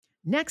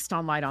Next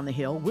on Light on the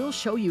Hill, we'll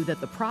show you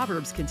that the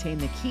Proverbs contain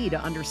the key to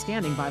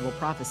understanding Bible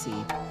prophecy.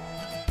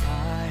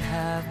 I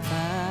have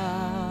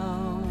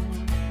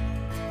found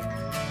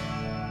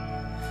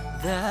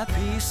that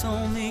peace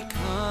only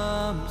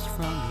comes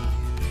from you.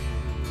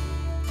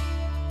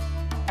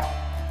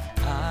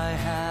 I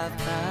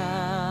have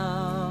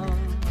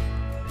found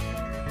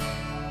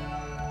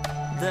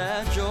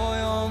that joy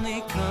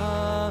only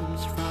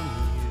comes from you.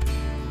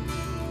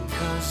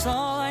 'Cause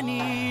all I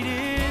need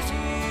is you.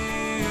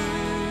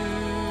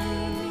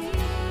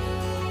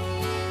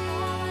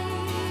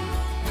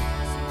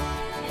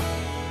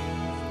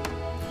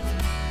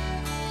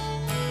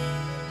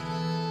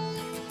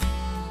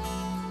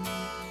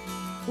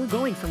 We're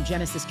going from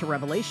Genesis to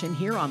Revelation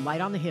here on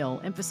Light on the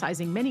Hill,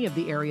 emphasizing many of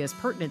the areas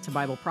pertinent to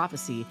Bible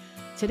prophecy.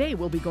 Today,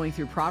 we'll be going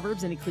through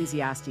Proverbs and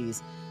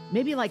Ecclesiastes.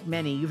 Maybe like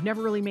many, you've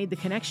never really made the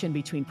connection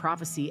between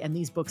prophecy and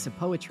these books of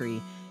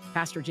poetry.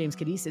 Pastor James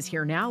Cadiz is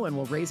here now and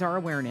will raise our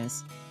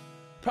awareness.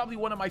 Probably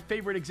one of my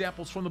favorite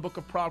examples from the book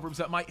of Proverbs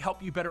that might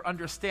help you better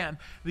understand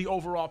the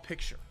overall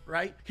picture,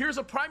 right? Here's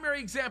a primary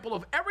example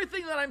of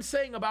everything that I'm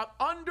saying about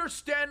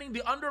understanding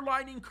the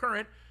underlying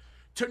current,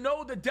 to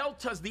know the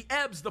deltas, the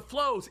ebbs, the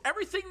flows,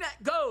 everything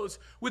that goes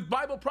with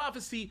Bible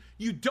prophecy.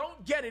 You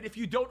don't get it if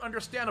you don't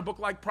understand a book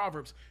like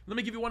Proverbs. Let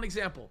me give you one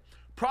example.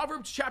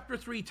 Proverbs chapter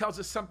 3 tells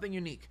us something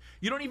unique.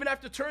 You don't even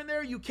have to turn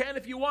there. You can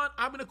if you want.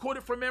 I'm going to quote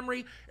it from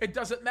memory. It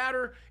doesn't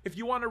matter. If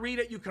you want to read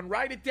it, you can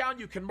write it down.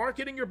 You can mark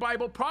it in your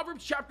Bible.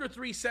 Proverbs chapter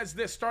 3 says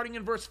this, starting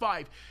in verse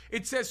 5.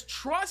 It says,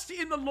 "Trust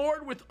in the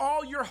Lord with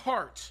all your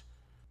heart."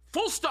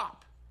 Full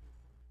stop.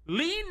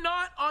 "Lean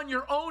not on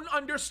your own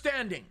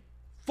understanding."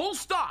 Full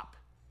stop.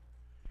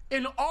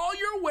 "In all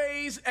your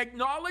ways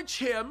acknowledge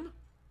him,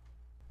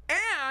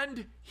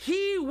 and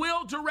he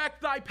will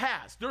direct thy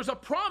paths." There's a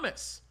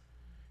promise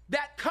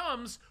that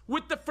comes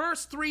with the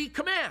first three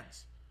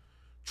commands.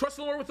 Trust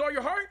the Lord with all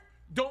your heart.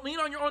 Don't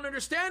lean on your own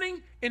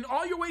understanding. In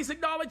all your ways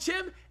acknowledge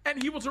him,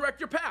 and he will direct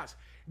your paths.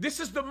 This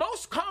is the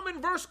most common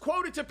verse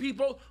quoted to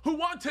people who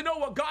want to know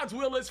what God's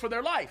will is for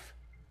their life.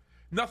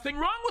 Nothing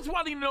wrong with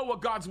wanting to know what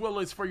God's will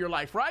is for your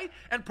life, right?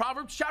 And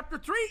Proverbs chapter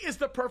 3 is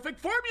the perfect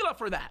formula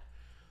for that.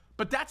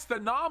 But that's the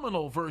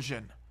nominal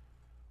version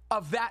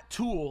of that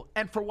tool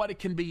and for what it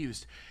can be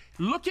used.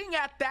 Looking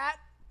at that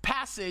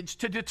passage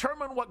to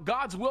determine what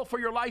God's will for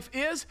your life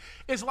is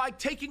like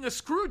taking a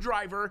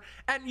screwdriver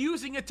and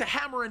using it to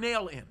hammer a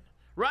nail in,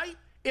 right?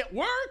 It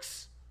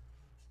works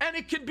and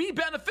it can be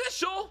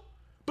beneficial,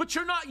 but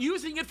you're not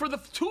using it for the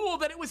tool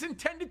that it was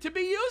intended to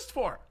be used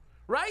for,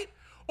 right?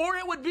 Or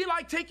it would be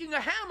like taking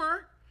a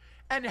hammer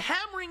and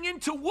hammering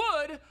into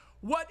wood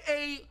what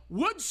a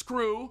wood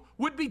screw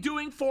would be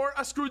doing for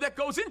a screw that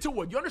goes into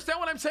wood. You understand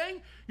what I'm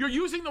saying? You're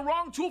using the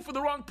wrong tool for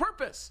the wrong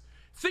purpose.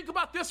 Think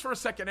about this for a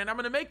second, and I'm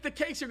going to make the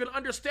case. You're going to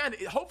understand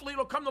it. Hopefully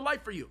it'll come to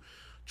life for you.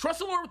 Trust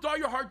the Lord with all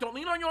your heart. Don't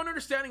lean on your own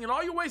understanding. In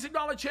all your ways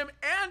acknowledge him,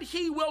 and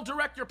he will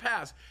direct your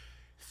paths.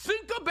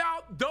 Think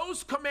about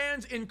those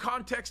commands in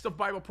context of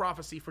Bible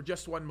prophecy for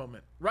just one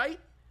moment, right?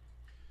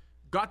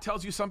 God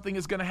tells you something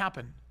is going to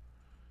happen.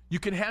 You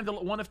can handle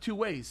it one of two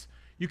ways.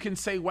 You can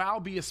say, wow,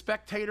 be a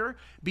spectator,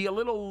 be a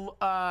little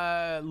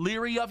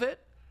leery of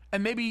it,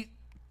 and maybe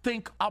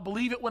think, I'll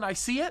believe it when I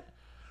see it.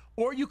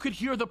 Or you could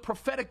hear the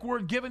prophetic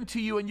word given to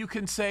you and you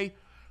can say,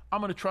 I'm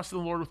going to trust in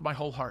the Lord with my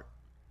whole heart,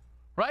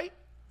 right?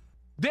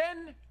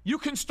 Then you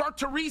can start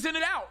to reason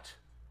it out.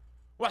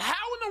 Well,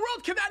 how in the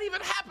world can that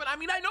even happen? I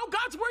mean, I know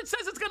God's word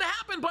says it's going to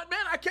happen, but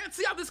man, I can't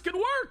see how this could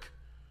work.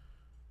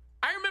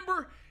 I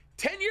remember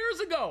 10 years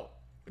ago,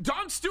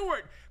 Don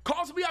Stewart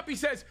calls me up. He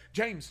says,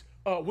 James,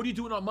 what are you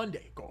doing on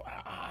Monday? I go,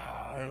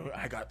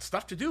 I got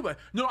stuff to do, but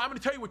no, I'm going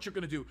to tell you what you're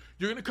going to do.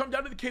 You're going to come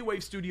down to the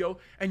K-Wave studio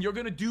and you're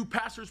going to do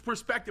Pastor's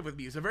Perspective with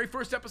me. It's the very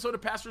first episode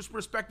of Pastor's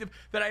Perspective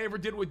that I ever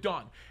did with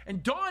Don.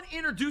 And Don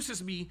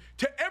introduces me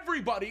to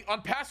everybody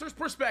on Pastor's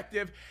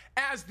Perspective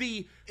as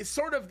the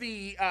sort of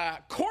the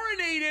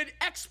coronated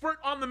expert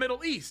on the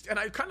Middle East. And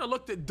I kind of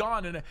looked at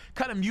Don and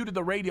kind of muted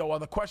the radio while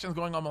the questions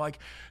going on. I'm like,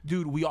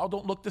 dude, we all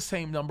don't look the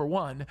same, number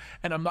one.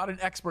 And I'm not an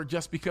expert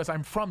just because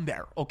I'm from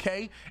there,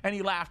 okay? And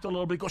he laughed a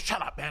little bit. He goes,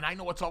 shut up, man. I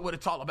know what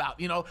it's all about,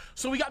 you know?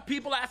 So we got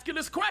people asking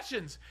us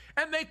questions.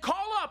 And they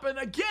call up and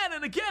again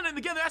and again and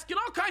again. They're asking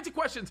all kinds of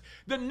questions.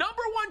 The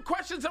number one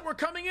questions that were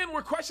coming in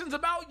were questions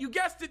about, you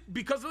guessed it,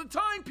 because of the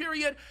time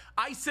period,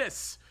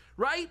 ISIS.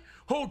 Right?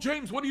 Oh,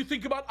 James, what do you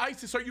think about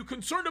ISIS? Are you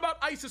concerned about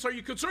ISIS? Are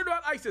you concerned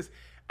about ISIS?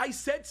 I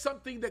said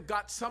something that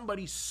got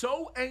somebody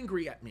so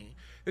angry at me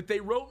that they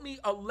wrote me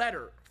a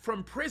letter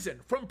from prison,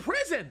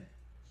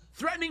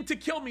 threatening to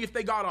kill me if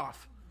they got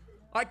off.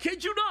 I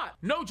kid you not.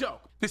 No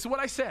joke. This is what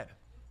I said.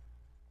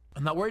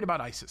 I'm not worried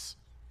about ISIS.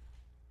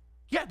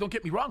 Yeah, don't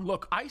get me wrong.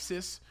 Look,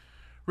 ISIS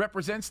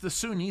represents the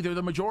Sunni. They're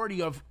the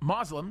majority of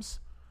Muslims.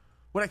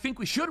 What I think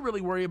we should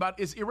really worry about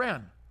is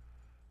Iran.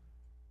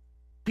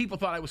 People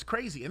thought I was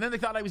crazy. And then they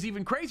thought I was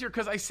even crazier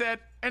because I said,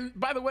 and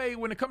by the way,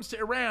 when it comes to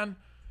Iran,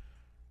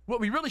 what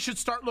we really should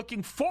start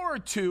looking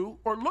forward to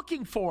or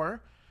looking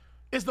for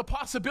is the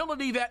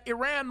possibility that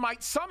Iran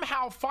might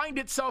somehow find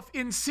itself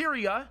in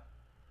Syria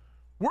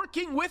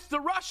working with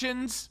the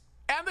Russians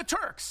and the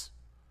Turks.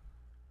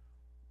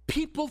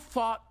 People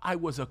thought I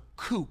was a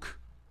kook.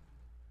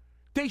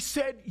 They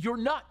said, you're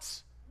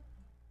nuts.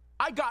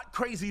 I got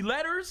crazy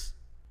letters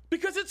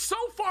because it's so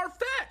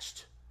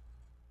far-fetched.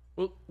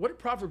 Well, what did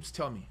Proverbs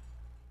tell me?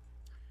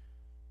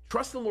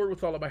 Trust the Lord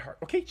with all of my heart.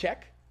 Okay,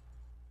 check.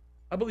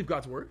 I believe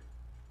God's word.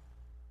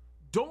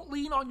 Don't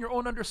lean on your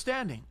own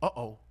understanding.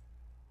 Uh-oh.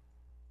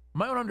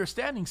 My own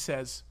understanding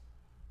says,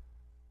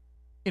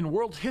 in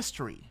world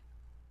history,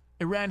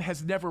 Iran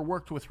has never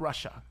worked with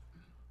Russia,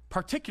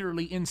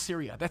 particularly in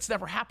Syria. That's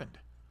never happened.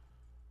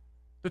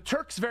 The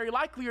Turks very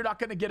likely are not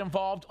going to get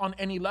involved on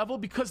any level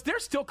because they're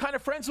still kind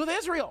of friends with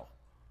Israel.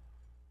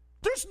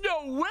 There's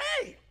no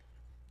way.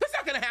 That's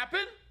not going to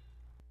happen.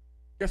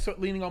 Guess what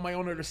leaning on my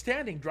own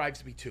understanding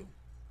drives me to?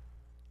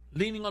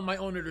 Leaning on my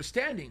own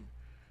understanding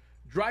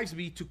drives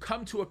me to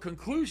come to a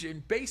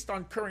conclusion based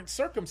on current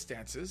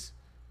circumstances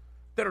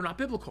that are not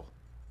biblical.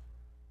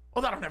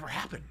 Oh, that'll never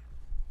happen.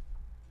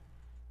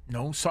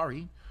 No,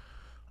 sorry.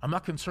 I'm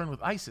not concerned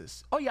with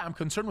ISIS. Oh yeah, I'm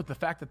concerned with the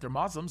fact that they're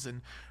Muslims,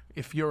 and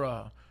if you're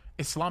a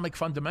Islamic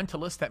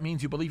fundamentalist, that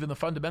means you believe in the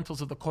fundamentals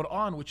of the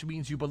Quran, which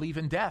means you believe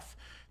in death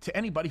to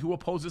anybody who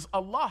opposes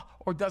Allah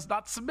or does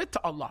not submit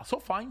to Allah. So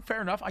fine,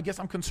 fair enough. I guess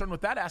I'm concerned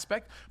with that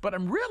aspect, but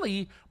I'm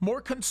really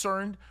more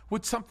concerned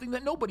with something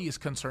that nobody is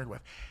concerned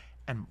with.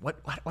 And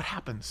what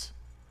happens?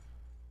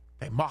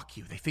 They mock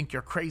you. They think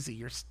you're crazy.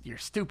 You're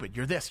stupid.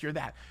 You're this, you're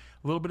that.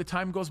 A little bit of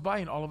time goes by,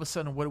 and all of a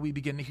sudden, what do we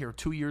begin to hear?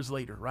 2 years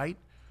later, right?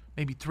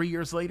 Maybe 3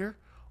 years later,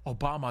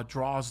 Obama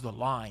draws the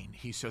line.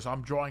 He says,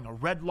 I'm drawing a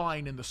red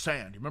line in the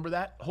sand. You remember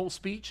that whole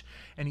speech?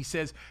 And he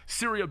says,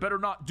 Syria better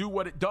not do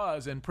what it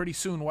does. And pretty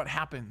soon what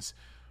happens?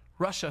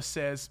 Russia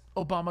says,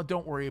 Obama,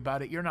 don't worry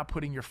about it. You're not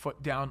putting your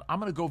foot down. I'm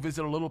going to go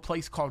visit a little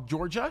place called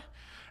Georgia,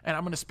 and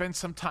I'm going to spend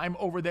some time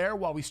over there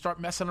while we start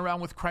messing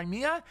around with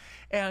Crimea.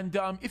 And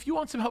if you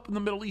want some help in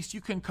the Middle East,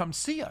 you can come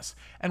see us.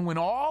 And when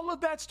all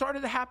of that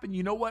started to happen,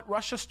 you know what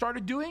Russia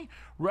started doing?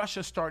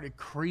 Russia started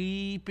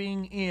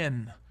creeping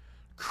in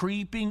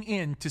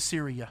to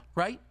Syria,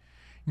 right?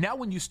 Now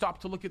when you stop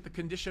to look at the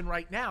condition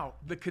right now,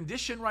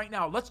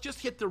 let's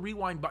just hit the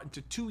rewind button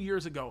to 2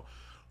 years ago.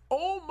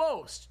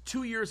 Almost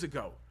 2 years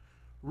ago,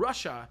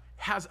 Russia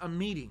has a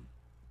meeting.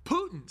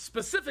 Putin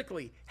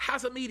specifically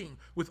has a meeting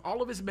with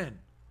all of his men.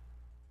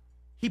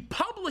 He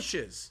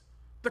publishes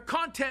the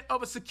content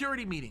of a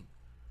security meeting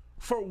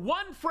for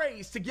one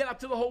phrase to get out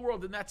to the whole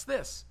world, and that's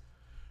this: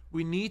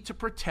 we need to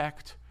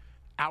protect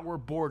our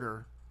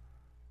border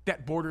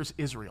that borders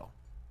Israel.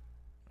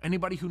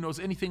 Anybody who knows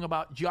anything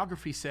about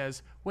geography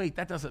says, wait,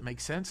 that doesn't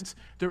make sense.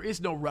 There is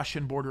no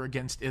Russian border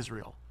against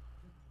Israel.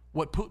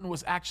 What Putin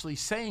was actually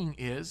saying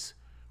is,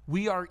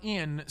 we are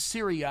in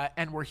Syria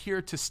and we're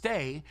here to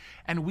stay,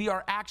 and we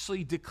are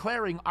actually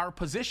declaring our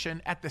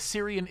position at the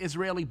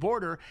Syrian-Israeli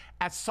border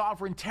as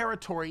sovereign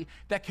territory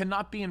that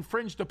cannot be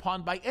infringed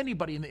upon by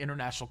anybody in the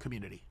international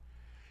community.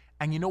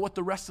 And you know what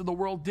the rest of the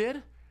world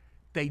did?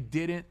 They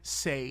didn't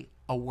say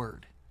a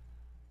word.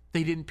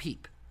 They didn't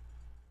peep.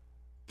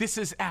 This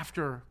is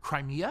after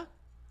Crimea.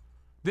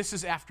 This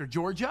is after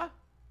Georgia.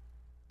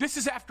 This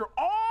is after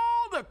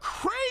all the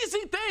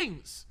crazy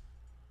things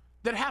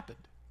that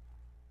happened.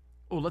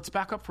 Oh, let's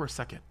back up for a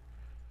second.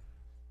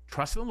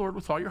 Trust in the Lord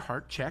with all your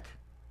heart, check.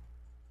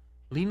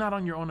 Lean not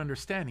on your own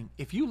understanding.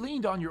 If you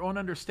leaned on your own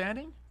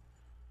understanding,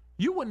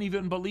 you wouldn't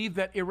even believe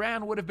that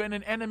Iran would have been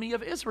an enemy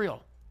of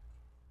Israel.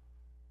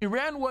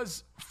 Iran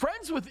was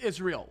friends with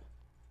Israel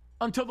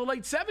until the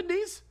late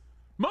 70s.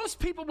 Most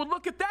people would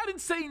look at that and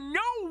say,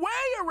 no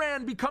way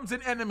Iran becomes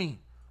an enemy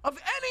of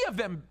any of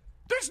them.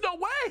 There's no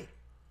way.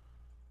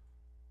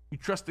 You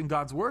trust in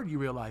God's word, you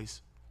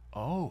realize,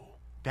 oh,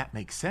 that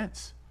makes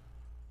sense.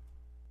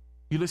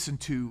 You listen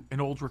to an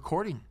old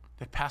recording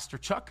that Pastor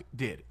Chuck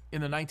did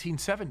in the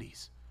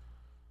 1970s.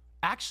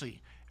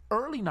 Actually,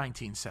 early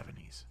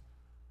 1970s,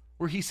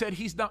 where he said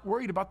he's not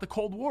worried about the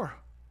Cold War.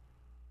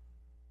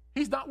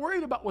 He's not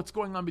worried about what's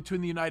going on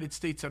between the United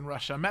States and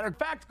Russia. Matter of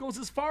fact, goes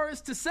as far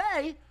as to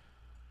say,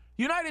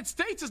 United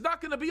States is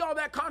not going to be all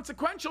that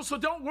consequential, so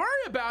don't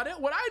worry about it.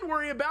 What I'd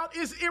worry about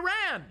is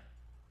Iran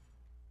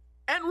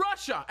and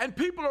Russia. And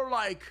people are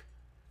like,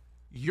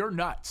 you're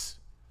nuts.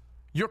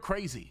 You're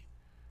crazy.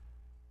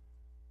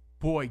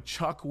 Boy,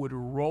 Chuck would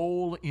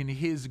roll in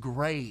his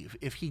grave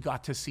if he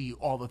got to see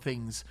all the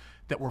things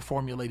that we're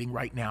formulating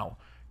right now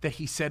that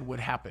he said would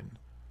happen.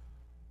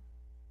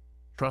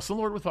 Trust the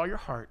Lord with all your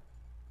heart.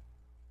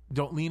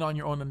 Don't lean on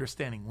your own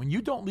understanding. When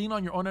you don't lean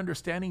on your own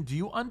understanding, do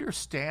you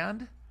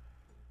understand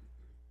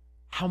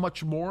how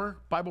much more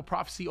Bible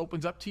prophecy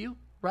opens up to you,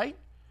 right?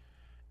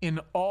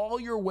 In all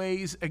your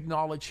ways,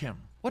 acknowledge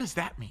him. What does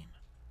that mean?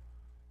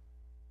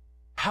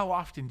 How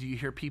often do you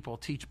hear people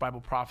teach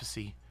Bible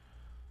prophecy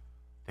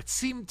that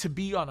seem to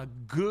be on a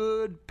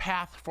good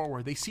path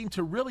forward? They seem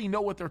to really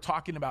know what they're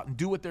talking about and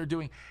do what they're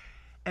doing.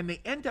 And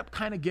they end up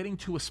kind of getting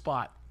to a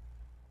spot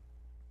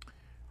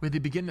where they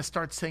begin to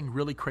start saying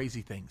really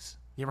crazy things.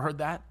 You ever heard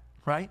that,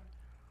 right?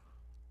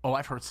 Oh,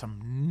 I've heard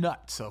some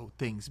nutso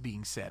things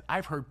being said.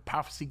 I've heard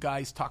prophecy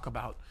guys talk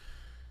about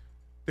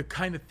the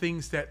kind of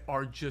things that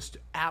are just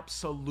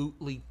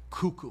absolutely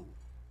cuckoo,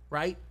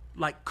 right?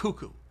 Like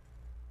cuckoo.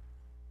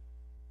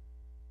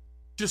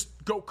 Just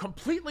go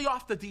completely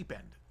off the deep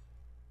end.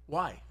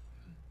 Why?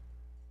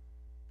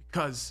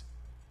 Because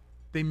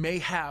they may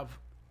have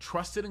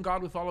trusted in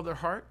God with all of their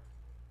heart.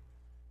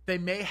 They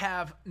may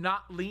have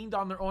not leaned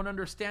on their own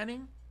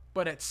understanding,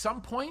 but at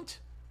some point,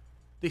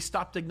 they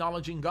stopped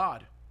acknowledging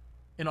God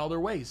in all their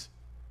ways.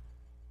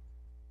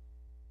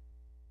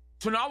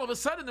 So now all of a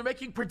sudden, they're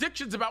making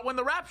predictions about when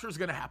the rapture is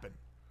going to happen.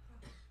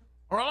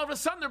 Or all of a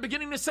sudden, they're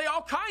beginning to say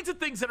all kinds of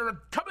things that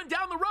are coming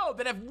down the road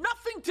that have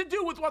nothing to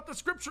do with what the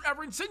scripture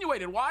ever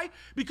insinuated. Why?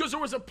 Because there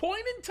was a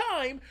point in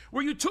time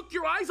where you took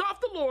your eyes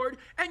off the Lord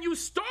and you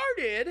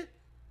started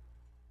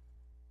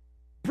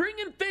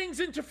bringing things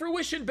into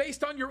fruition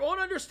based on your own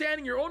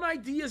understanding, your own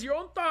ideas, your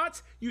own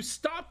thoughts. You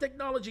stopped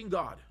acknowledging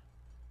God.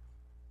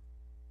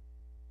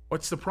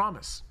 What's the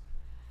promise?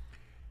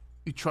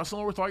 You trust the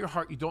Lord with all your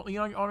heart. You don't lean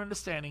on your own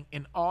understanding.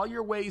 In all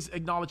your ways,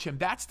 acknowledge him.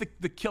 That's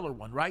the killer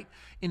one, right?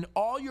 In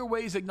all your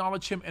ways,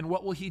 acknowledge him. And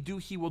what will he do?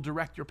 He will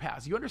direct your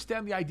paths. You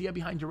understand the idea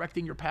behind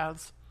directing your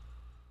paths?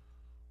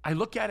 I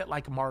look at it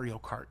like Mario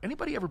Kart.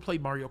 Anybody ever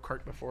played Mario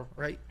Kart before,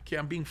 right? Okay,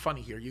 I'm being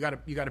funny here. You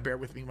gotta bear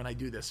with me when I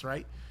do this,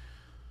 right?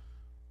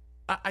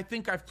 I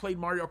think I've played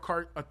Mario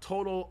Kart a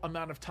total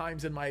amount of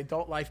times in my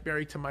adult life,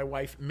 married to my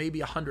wife, maybe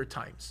 100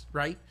 times,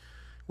 right?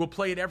 We'll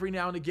play it every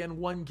now and again,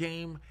 one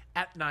game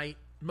at night,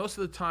 most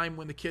of the time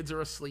when the kids are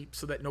asleep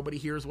so that nobody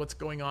hears what's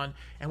going on,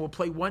 and we'll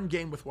play one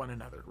game with one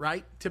another,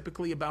 right?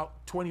 Typically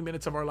about 20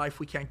 minutes of our life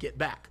we can't get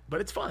back,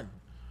 but it's fun.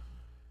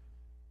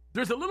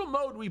 There's a little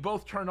mode we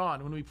both turn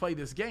on when we play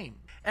this game.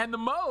 And the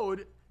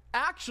mode,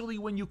 actually,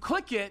 when you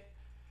click it,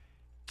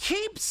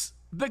 keeps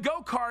the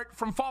go-kart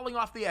from falling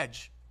off the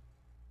edge,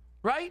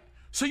 right?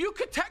 So you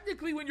could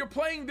technically, when you're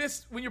playing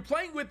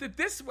with it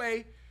this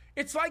way,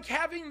 it's like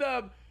having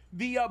the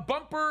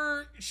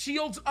bumper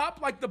shields up,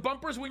 like the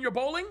bumpers when you're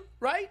bowling,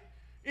 right?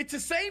 It's the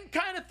same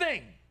kind of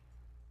thing.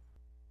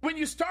 When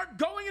you start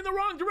going in the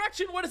wrong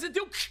direction, what does it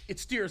do? It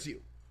steers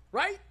you,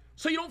 right?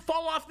 So you don't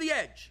fall off the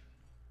edge.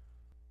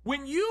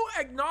 When you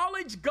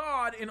acknowledge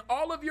God in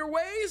all of your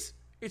ways,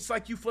 it's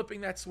like you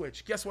flipping that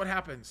switch. Guess what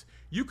happens?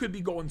 You could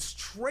be going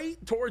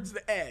straight towards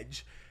the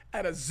edge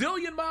at a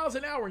zillion miles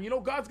an hour, and you know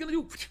what God's going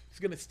to do? He's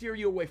going to steer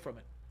you away from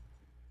it.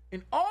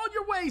 In all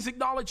your ways,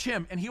 acknowledge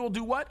him, and he will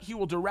do what? He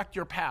will direct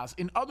your paths.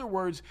 In other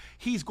words,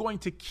 he's going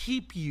to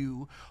keep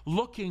you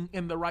looking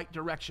in the right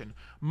direction.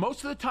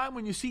 Most of the time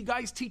when you see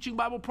guys teaching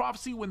Bible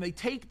prophecy, when they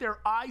take their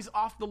eyes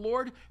off the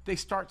Lord, they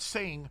start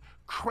saying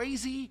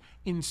crazy,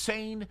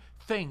 insane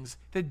things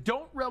that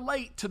don't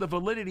relate to the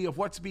validity of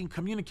what's being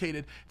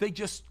communicated. They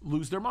just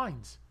lose their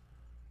minds.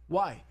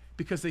 Why?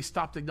 Because they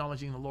stopped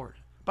acknowledging the Lord.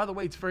 By the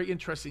way, it's very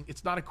interesting.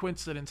 It's not a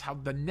coincidence how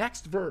the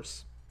next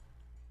verse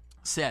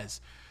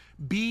says,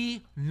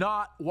 be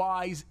not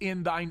wise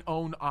in thine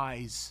own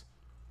eyes.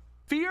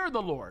 Fear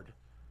the Lord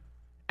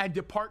and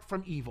depart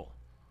from evil.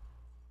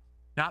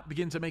 Now it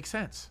begins to make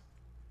sense.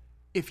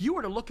 If you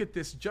were to look at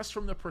this just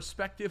from the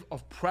perspective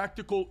of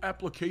practical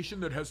application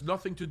that has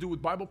nothing to do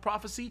with Bible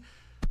prophecy,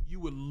 you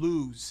would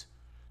lose.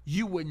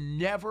 You would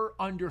never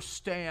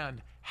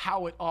understand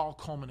how it all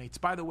culminates.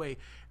 By the way,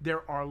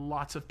 there are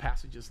lots of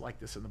passages like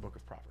this in the book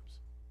of Proverbs.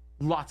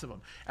 Lots of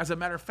them. As a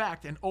matter of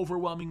fact, an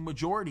overwhelming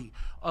majority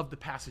of the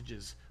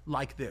passages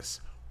like this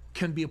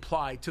can be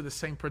applied to the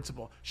same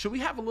principle. Should we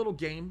have a little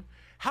game?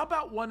 How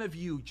about one of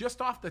you,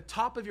 just off the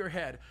top of your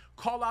head,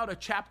 call out a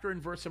chapter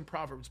and verse in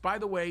Proverbs? By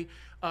the way,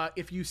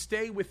 if you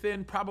stay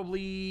within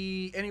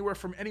probably anywhere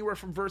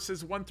from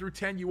verses 1 through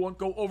 10, you won't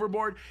go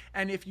overboard.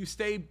 And if you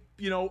stay,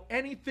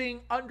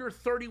 anything under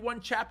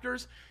 31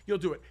 chapters, you'll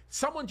do it.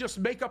 Someone just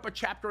make up a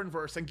chapter and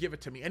verse and give it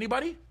to me.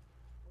 Anybody?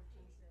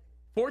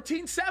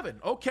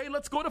 14:7. Okay,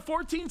 let's go to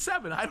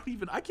 14:7.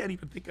 I can't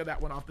even think of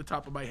that one off the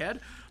top of my head.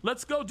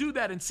 Let's go do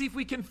that and see if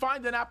we can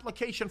find an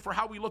application for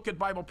how we look at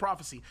Bible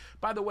prophecy.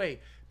 By the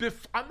way,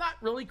 I'm not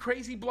really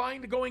crazy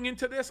blind going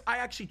into this. I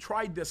actually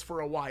tried this for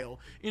a while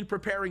in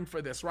preparing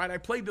for this, right? I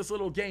played this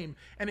little game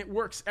and it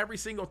works every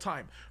single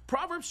time.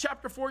 Proverbs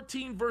chapter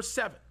 14, verse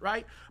 7,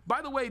 right?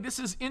 By the way, this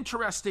is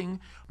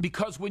interesting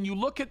because when you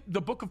look at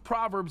the book of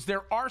Proverbs,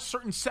 there are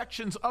certain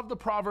sections of the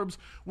Proverbs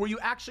where you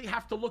actually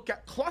have to look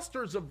at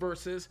clusters of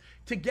verses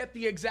to get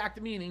the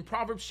exact meaning.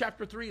 Proverbs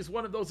chapter 3 is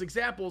one of those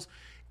examples.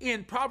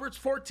 In Proverbs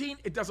 14,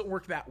 it doesn't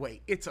work that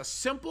way. It's a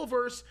simple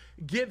verse,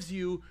 gives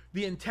you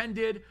the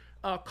intended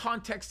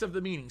context of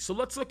the meaning. So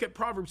let's look at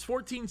Proverbs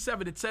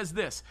 14:7. It says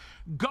this: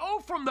 go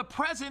from the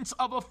presence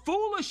of a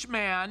foolish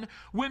man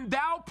when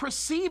thou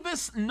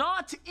perceivest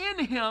not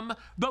in him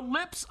the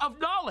lips of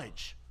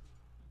knowledge.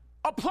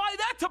 Apply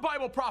that to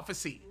Bible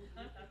prophecy.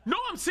 No,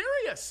 I'm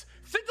serious.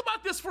 Think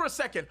about this for a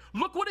second.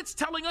 Look what it's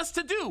telling us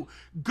to do.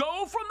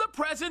 Go from the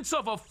presence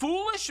of a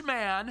foolish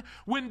man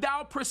when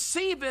thou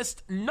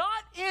perceivest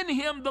not in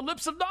him the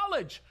lips of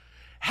knowledge.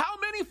 How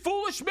many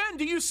foolish men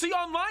do you see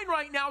online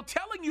right now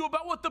telling you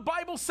about what the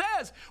Bible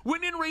says,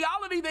 when in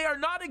reality they are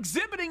not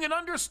exhibiting an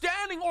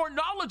understanding or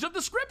knowledge of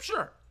the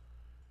scripture?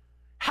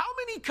 How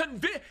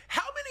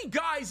many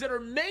guys that are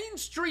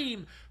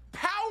mainstream,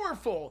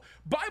 powerful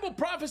Bible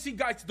prophecy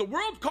guys, the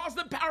world calls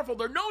them powerful,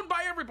 they're known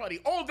by everybody,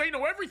 oh, they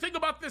know everything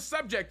about this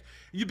subject.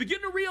 You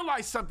begin to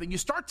realize something. You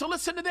start to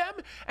listen to them,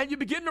 and you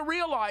begin to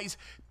realize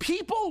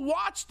people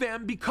watch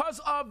them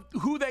because of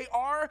who they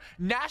are,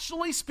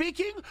 nationally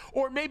speaking,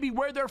 or maybe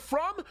where they're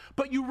from,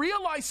 but you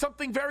realize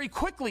something very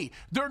quickly.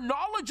 Their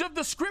knowledge of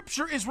the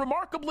scripture is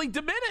remarkably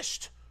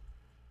diminished.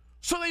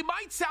 So they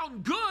might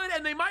sound good,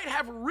 and they might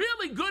have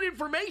really good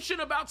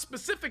information about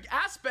specific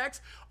aspects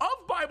of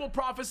Bible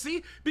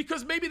prophecy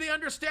because maybe they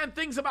understand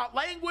things about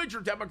language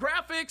or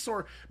demographics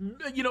or,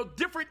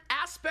 different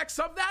aspects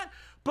of that.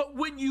 But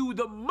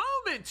the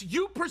moment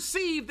you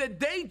perceive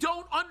that they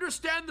don't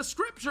understand the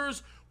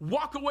scriptures,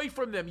 walk away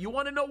from them. You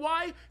want to know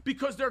why?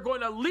 Because they're going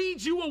to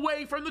lead you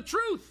away from the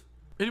truth.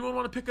 Anyone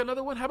want to pick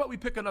another one? How about we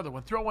pick another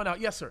one? Throw one out.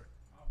 Yes, sir.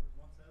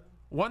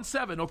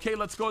 1:7. Okay,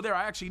 let's go there.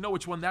 I actually know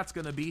which one that's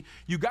going to be.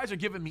 You guys are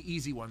giving me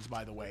easy ones,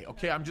 by the way.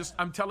 Okay,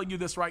 I'm telling you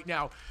this right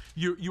now.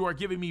 You are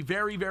giving me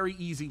very, very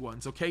easy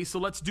ones. Okay, so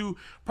let's do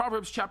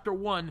Proverbs chapter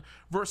 1,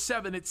 verse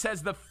 7. It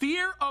says, the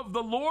fear of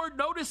the Lord,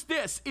 notice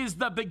this, is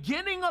the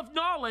beginning of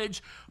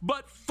knowledge,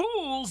 but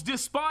fools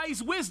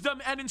despise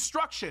wisdom and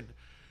instruction.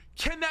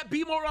 Can that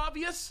be more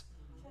obvious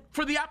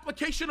for the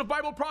application of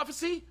Bible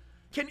prophecy?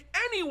 Can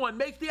anyone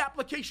make the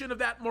application of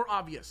that more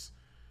obvious?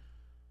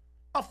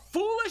 A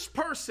foolish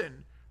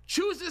person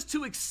chooses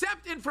to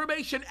accept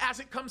information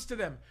as it comes to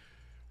them.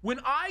 When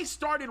I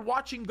started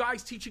watching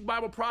guys teaching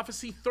Bible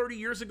prophecy 30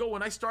 years ago,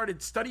 when I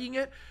started studying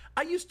it,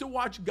 I used to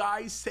watch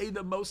guys say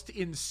the most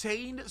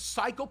insane,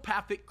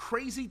 psychopathic,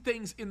 crazy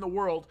things in the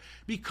world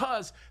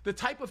because the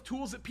type of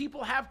tools that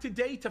people have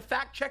today to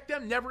fact check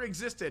them never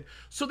existed.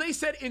 So they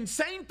said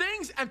insane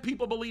things and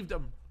people believed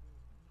them,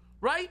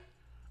 right?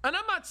 And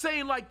I'm not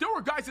saying there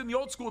were guys in the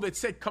old school that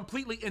said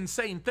completely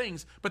insane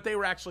things, but they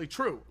were actually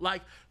true.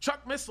 Like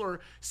Chuck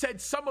Missler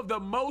said some of the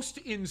most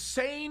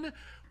insane,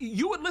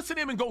 you would listen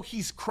to him and go,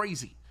 he's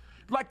crazy.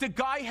 Like the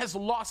guy has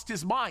lost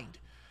his mind.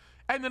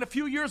 And then a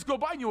few years go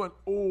by and you went,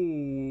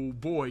 oh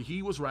boy,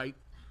 he was right,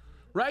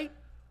 right?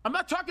 I'm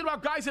not talking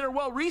about guys that are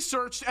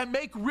well-researched and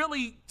make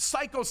really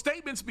psycho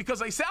statements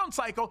because they sound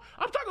psycho.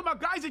 I'm talking about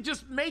guys that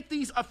just make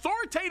these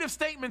authoritative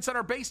statements that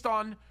are based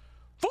on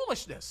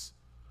foolishness.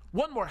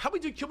 One more.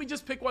 Can we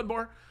just pick one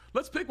more?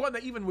 Let's pick one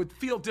that even would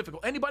feel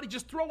difficult. Anybody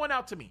just throw one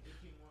out to me.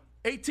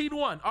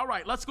 18:1. All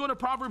right, let's go to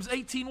Proverbs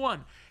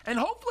 18:1. And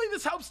hopefully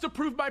this helps to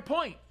prove my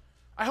point.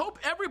 I hope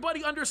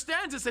everybody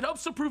understands this. It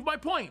helps to prove my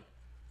point.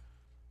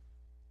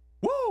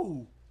 Woo!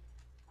 Woo,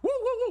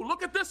 woo, woo.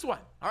 Look at this one.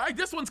 All right,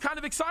 this one's kind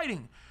of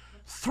exciting.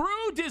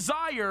 Through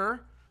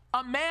desire,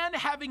 a man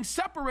having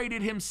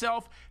separated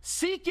himself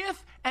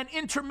seeketh and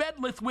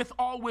intermeddleth with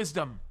all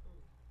wisdom.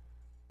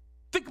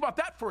 Think about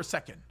that for a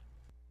second.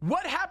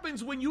 What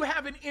happens when you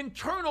have an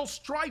internal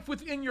strife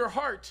within your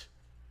heart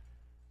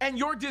and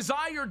your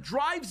desire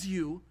drives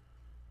you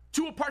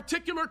to a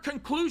particular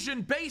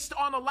conclusion based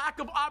on a lack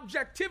of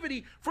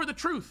objectivity for the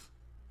truth?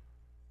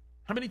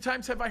 How many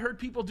times have I heard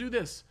people do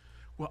this?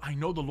 Well, I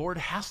know the Lord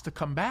has to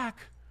come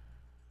back.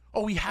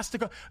 Oh, he has to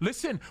go.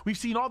 Listen, we've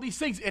seen all these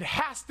things. It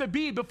has to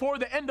be before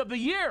the end of the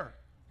year.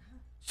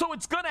 So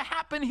it's going to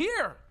happen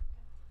here.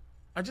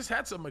 I just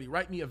had somebody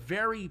write me a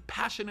very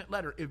passionate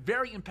letter, a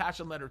very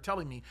impassioned letter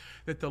telling me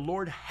that the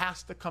Lord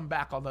has to come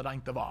back on the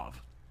 9th of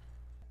Av.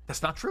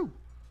 That's not true.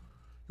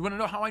 You want to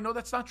know how I know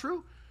that's not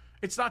true?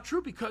 It's not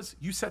true because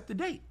you set the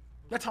date.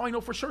 That's how I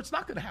know for sure it's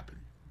not going to happen,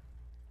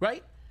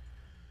 right?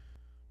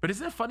 But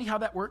isn't it funny how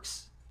that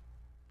works?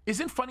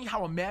 Isn't it funny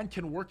how a man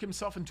can work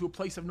himself into a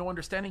place of no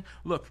understanding?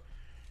 Look,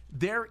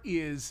 there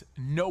is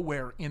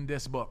nowhere in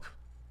this book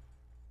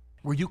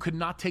where you could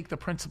not take the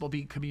principle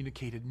being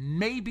communicated,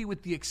 maybe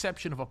with the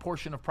exception of a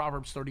portion of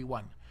Proverbs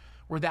 31,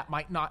 where that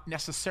might not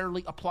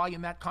necessarily apply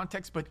in that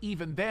context, but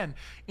even then,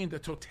 in the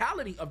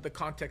totality of the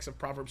context of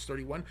Proverbs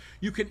 31,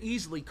 you can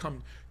easily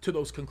come to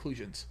those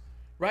conclusions,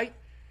 right?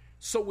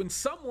 So when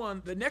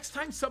the next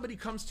time somebody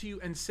comes to you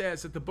and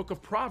says that the book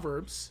of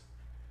Proverbs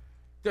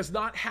does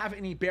not have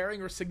any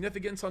bearing or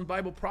significance on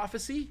Bible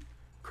prophecy,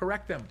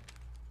 correct them.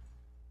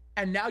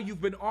 And now you've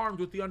been armed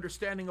with the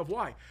understanding of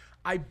why.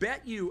 I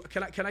bet you,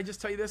 can I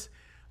just tell you this?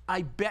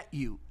 I bet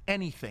you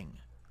anything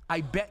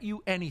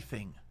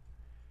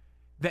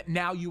that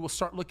now you will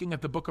start looking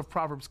at the book of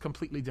Proverbs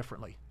completely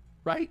differently,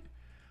 right?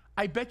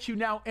 I bet you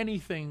now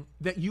anything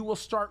that you will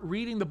start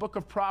reading the book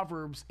of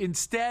Proverbs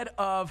instead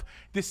of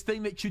this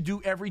thing that you do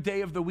every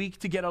day of the week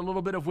to get a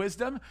little bit of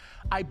wisdom.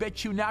 I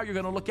bet you now you're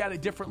going to look at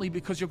it differently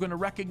because you're going to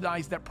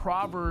recognize that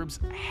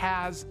Proverbs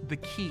has the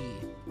key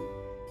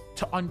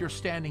to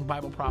understanding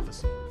Bible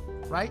prophecy,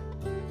 right?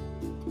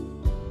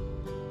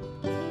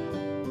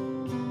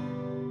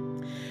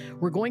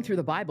 We're going through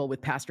the Bible with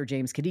Pastor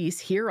James Cadiz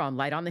here on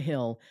Light on the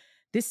Hill.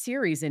 This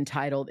series,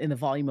 entitled In the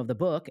Volume of the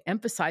Book,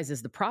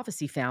 emphasizes the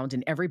prophecy found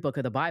in every book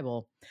of the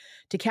Bible.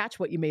 To catch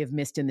what you may have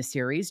missed in the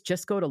series,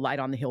 just go to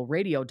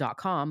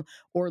lightonthehillradio.com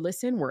or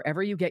listen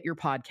wherever you get your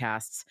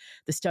podcasts.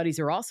 The studies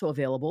are also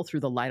available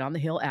through the Light on the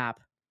Hill app.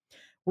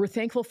 We're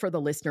thankful for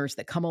the listeners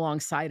that come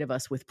alongside of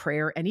us with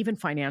prayer and even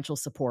financial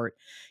support.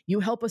 You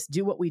help us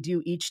do what we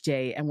do each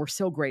day, and we're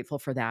so grateful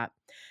for that.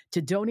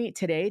 To donate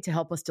today to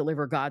help us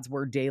deliver God's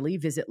word daily,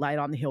 visit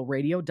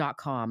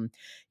lightonthehillradio.com.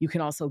 You can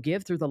also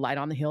give through the Light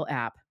on the Hill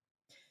app.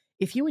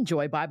 If you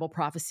enjoy Bible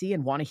prophecy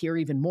and want to hear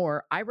even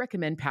more, I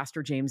recommend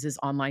Pastor James's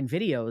online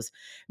videos.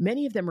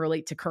 Many of them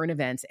relate to current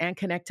events and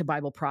connect to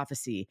Bible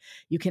prophecy.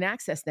 You can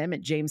access them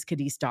at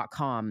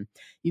jamescadis.com.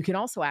 You can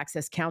also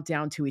access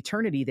Countdown to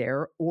Eternity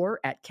there or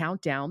at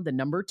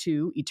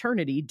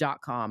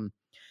countdown2eternity.com.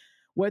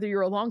 Whether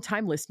you're a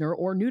longtime listener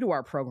or new to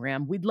our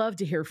program, we'd love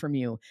to hear from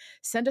you.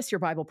 Send us your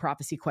Bible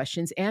prophecy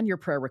questions and your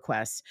prayer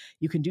requests.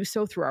 You can do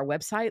so through our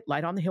website,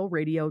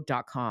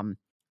 lightonthehillradio.com.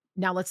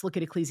 Now let's look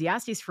at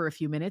Ecclesiastes for a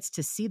few minutes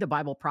to see the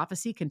Bible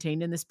prophecy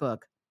contained in this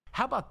book.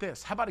 How about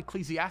this? How about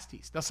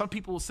Ecclesiastes? Now, some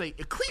people will say,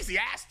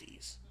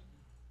 Ecclesiastes?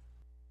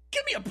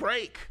 Give me a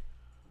break.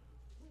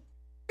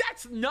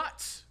 That's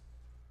nuts.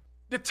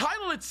 The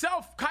title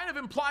itself kind of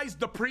implies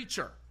the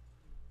preacher.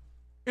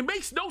 It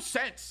makes no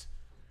sense.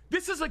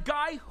 This is a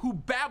guy who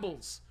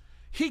babbles.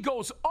 He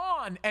goes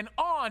on and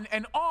on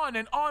and on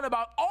and on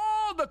about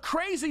all the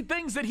crazy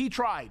things that he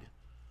tried,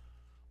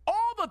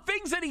 all the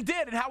things that he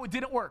did and how it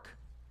didn't work.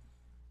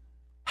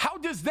 How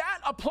does that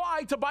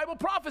apply to Bible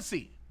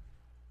prophecy?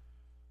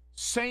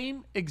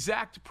 Same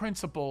exact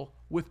principle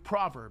with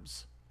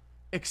Proverbs,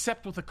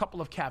 except with a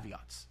couple of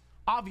caveats.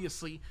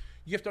 Obviously,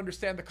 you have to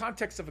understand the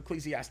context of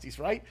Ecclesiastes,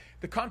 right?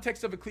 The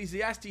context of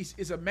Ecclesiastes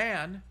is a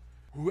man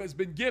who has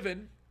been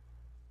given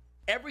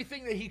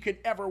everything that he could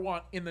ever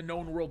want in the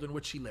known world in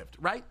which he lived,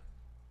 right?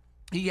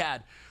 He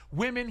had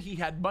women, he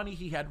had money,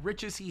 he had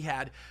riches, he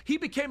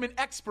became an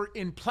expert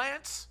in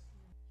plants.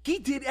 He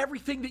did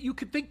everything that you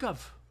could think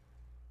of.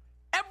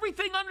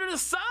 Everything under the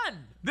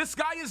sun, this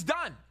guy is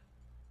done.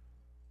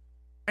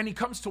 And he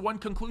comes to one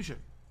conclusion.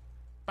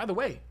 By the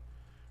way,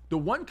 the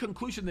one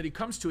conclusion that he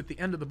comes to at the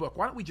end of the book,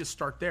 why don't we just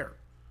start there?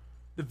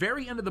 The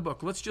very end of the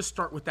book, let's just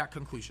start with that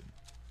conclusion,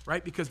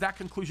 right? Because that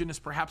conclusion is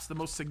perhaps the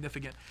most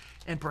significant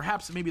and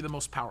perhaps maybe the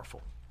most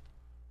powerful.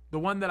 The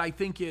one that I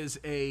think is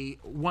a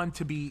one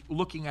to be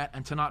looking at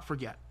and to not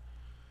forget.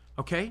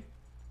 Okay?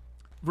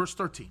 Verse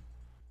 13.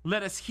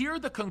 Let us hear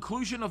the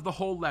conclusion of the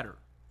whole letter,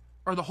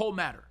 or the whole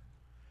matter.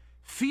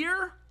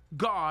 Fear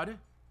God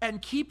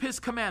and keep his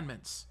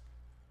commandments.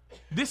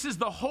 This is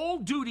the whole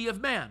duty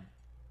of man.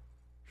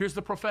 Here's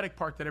the prophetic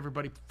part that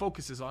everybody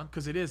focuses on,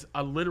 because it is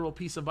a literal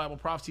piece of Bible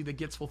prophecy that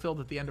gets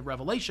fulfilled at the end of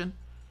Revelation.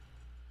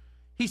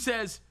 He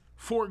says,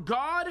 for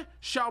God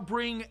shall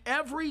bring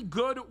every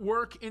good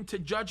work into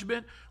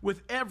judgment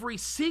with every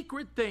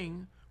secret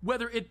thing,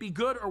 whether it be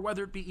good or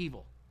whether it be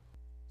evil.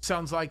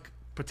 Sounds like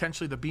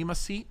potentially the Bema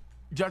seat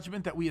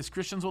judgment that we as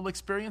Christians will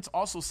experience.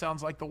 Also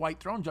sounds like the white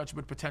throne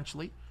judgment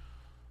potentially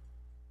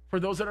for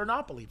those that are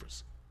not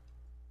believers.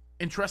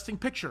 Interesting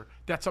picture.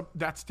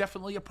 That's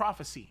definitely a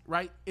prophecy,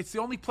 right? It's the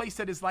only place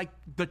that is like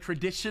the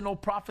traditional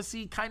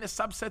prophecy kind of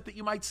subset that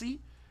you might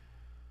see.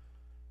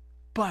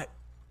 But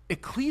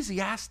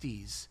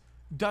Ecclesiastes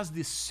does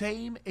the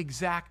same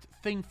exact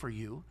thing for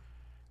you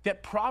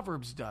that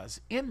Proverbs does,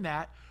 in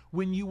that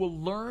when you will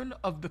learn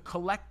of the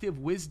collective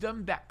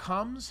wisdom that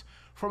comes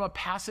from a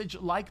passage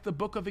like the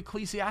book of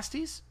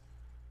Ecclesiastes,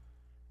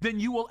 then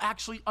you will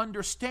actually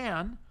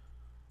understand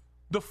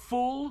the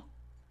full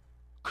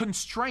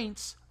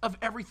constraints of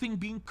everything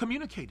being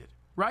communicated,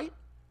 right?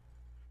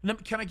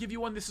 Can I give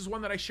you one? This is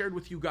one that I shared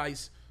with you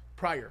guys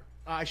prior.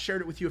 I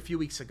shared it with you a few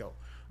weeks ago,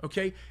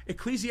 okay?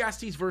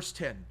 Ecclesiastes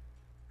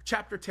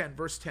chapter 10,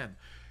 verse 10.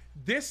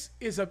 This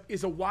is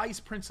a wise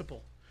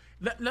principle.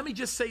 Let me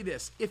just say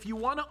this. If you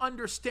want to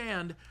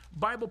understand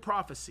Bible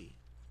prophecy,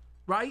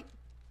 right,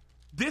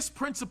 this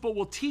principle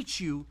will teach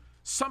you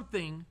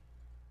something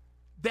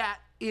that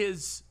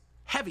is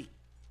heavy.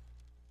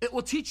 It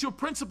will teach you a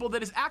principle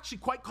that is actually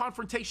quite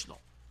confrontational.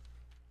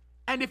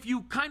 And if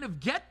you kind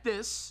of get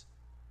this,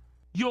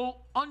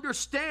 you'll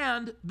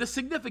understand the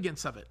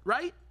significance of it,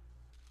 right?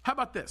 How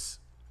about this?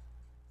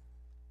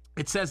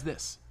 It says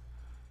this,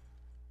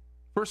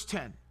 verse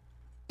 10,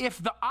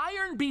 if the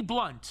iron be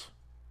blunt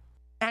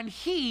and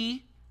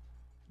he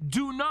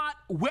do not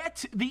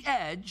whet the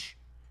edge,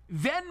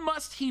 then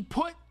must he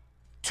put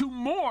to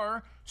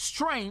more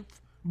strength,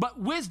 but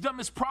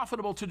wisdom is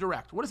profitable to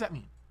direct. What does that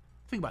mean?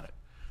 Think about it.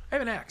 I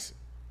have an axe.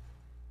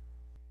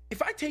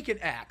 If I take an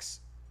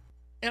axe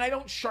and I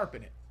don't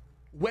sharpen it,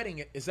 whetting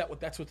it,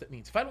 that's what that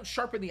means. If I don't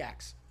sharpen the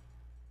axe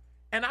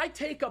and I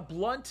take a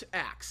blunt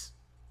axe,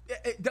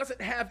 it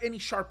doesn't have any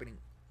sharpening,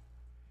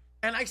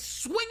 and I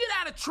swing it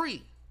at a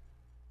tree,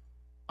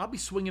 I'll be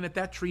swinging at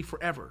that tree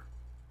forever,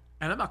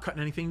 and I'm not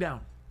cutting anything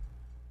down.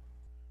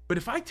 But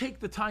if I take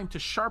the time to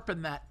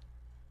sharpen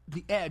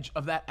the edge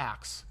of that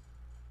axe,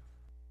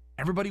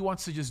 everybody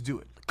wants to just do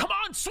it. Come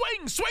on,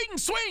 swing, swing,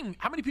 swing.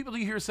 How many people do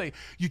you hear say,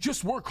 you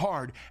just work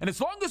hard, and as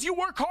long as you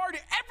work hard,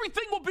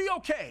 everything will be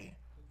okay?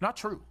 Not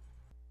true.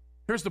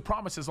 Here's the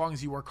promise: as long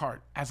as you work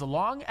hard. As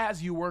long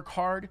as you work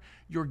hard,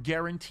 you're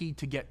guaranteed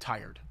to get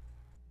tired.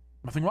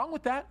 Nothing wrong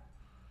with that.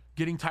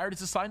 Getting tired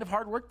is a sign of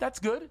hard work. That's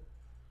good.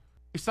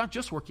 It's not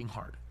just working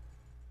hard.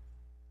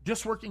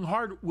 Just working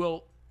hard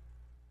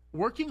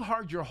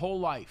your whole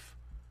life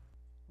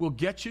will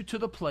get you to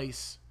the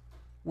place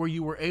where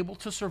you were able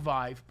to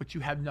survive, but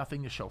you had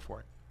nothing to show for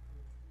it.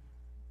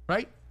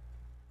 Right?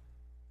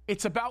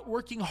 It's about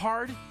working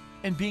hard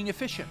and being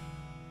efficient.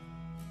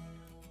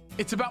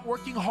 It's about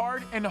working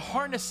hard and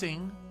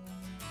harnessing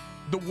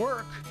the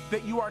work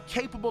that you are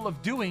capable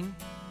of doing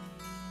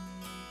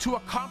to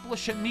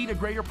accomplish and meet a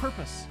greater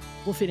purpose.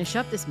 We'll finish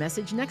up this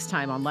message next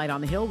time on Light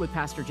on the Hill with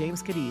Pastor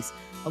James Cadiz,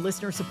 a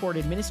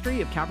listener-supported ministry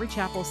of Calvary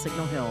Chapel,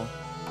 Signal Hill.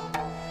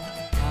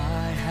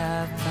 I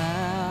have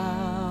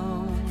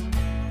found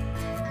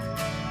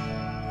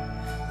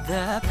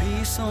that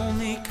peace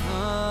only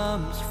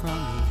comes from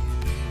you.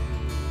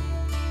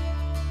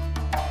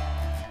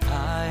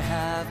 I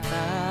have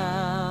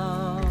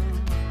found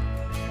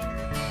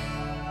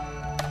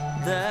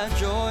that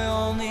joy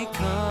only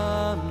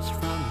comes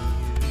from you.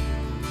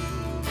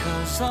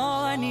 'Cause all